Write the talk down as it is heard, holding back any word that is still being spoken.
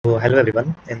So hello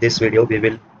everyone, in this video we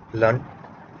will learn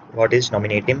what is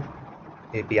Nominatim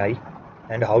API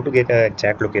and how to get an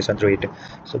exact location through it.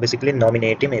 So basically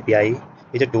Nominatim API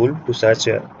is a tool to search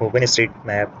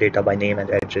OpenStreetMap data by name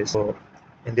and address. So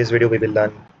in this video we will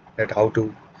learn that how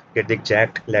to get the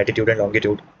exact latitude and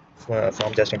longitude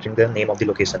from just entering the name of the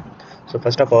location. So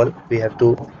first of all we have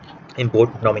to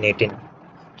import Nominatim.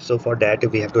 So for that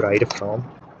we have to write from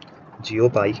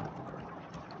GeoPy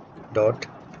dot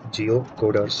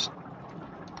geocoders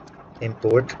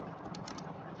import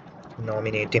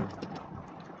Nominatim.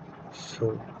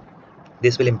 So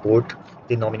this will import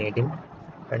the Nominatim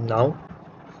and now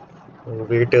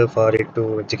wait for it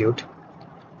to execute.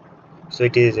 So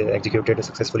it is executed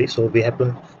successfully, so we have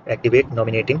to activate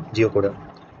Nominatim Geocoder.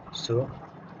 So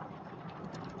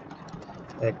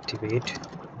activate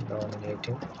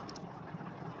Nominatim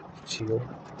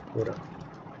Geocoder.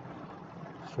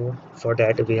 So for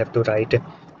that we have to write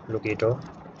locator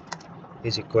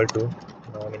is equal to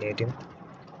Nominatim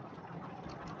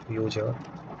user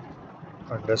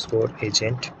underscore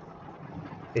agent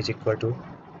is equal to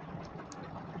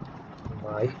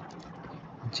my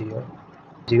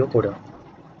geocoder.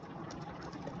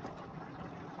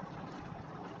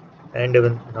 And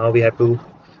now we have to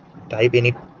type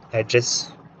any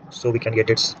address so we can get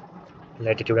its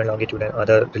latitude and longitude and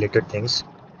other related things.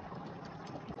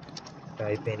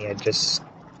 Type any address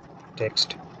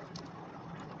text.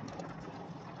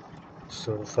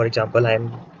 So for example I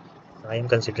am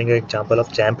considering an example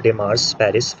of Champ de Mars,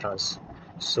 Paris, France.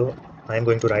 So I am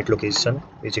going to write location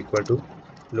is equal to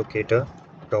locator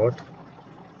dot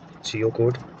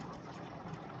geocode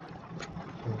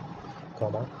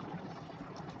comma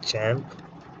Champ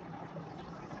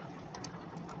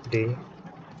de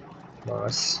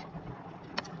Mars,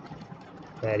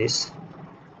 Paris,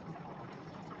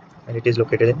 and it is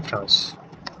located in France.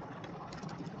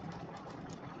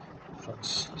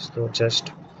 So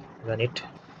just run it.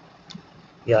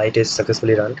 Yeah, it is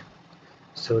successfully run.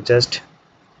 So just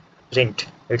print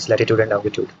its latitude and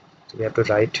longitude. So we have to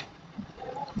print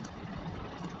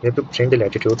the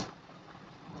latitude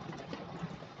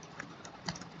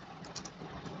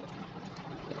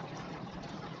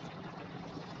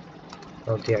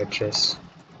of the address.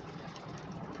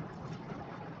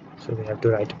 So we have to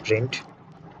write print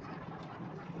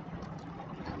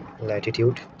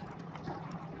latitude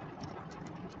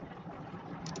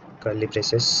curly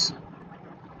braces,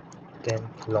 then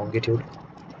longitude,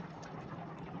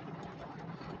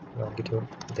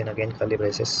 then again curly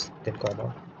braces, then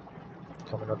comma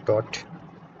not dot,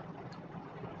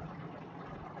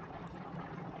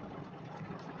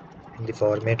 in the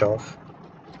format of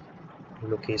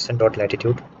location dot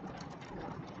latitude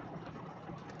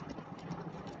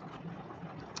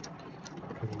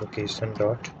location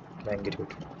dot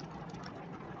longitude.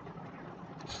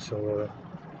 So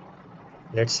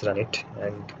let's run it,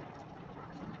 and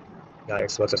yeah,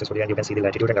 it's worked successfully, and you can see the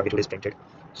latitude and longitude is printed.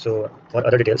 So for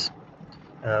other details,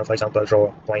 for example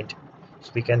draw point,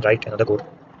 so we can write another code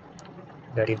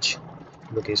that is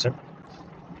location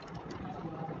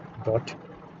dot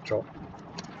draw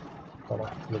comma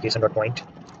location dot point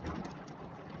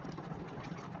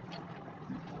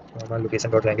comma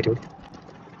location dot longitude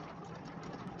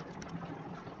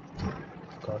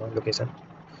comma location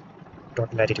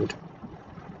dot latitude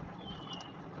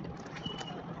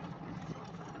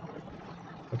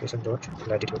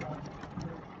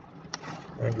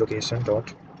and location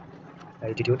dot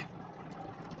altitude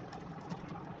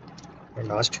and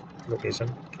last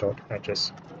location dot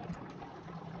address.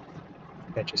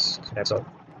 So that's all.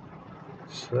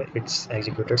 So it's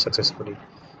executed successfully.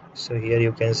 So here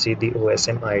you can see the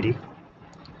OSM ID,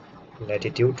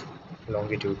 latitude,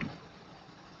 longitude,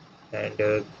 and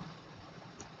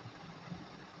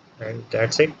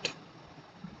that's it.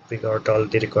 We got all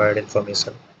the required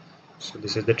information. So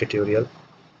this is the tutorial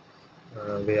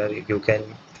where you can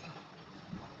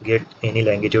get any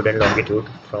longitude and longitude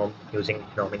from using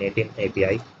Nominatim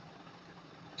API.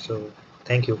 So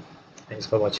thank you. Thanks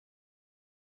for watching.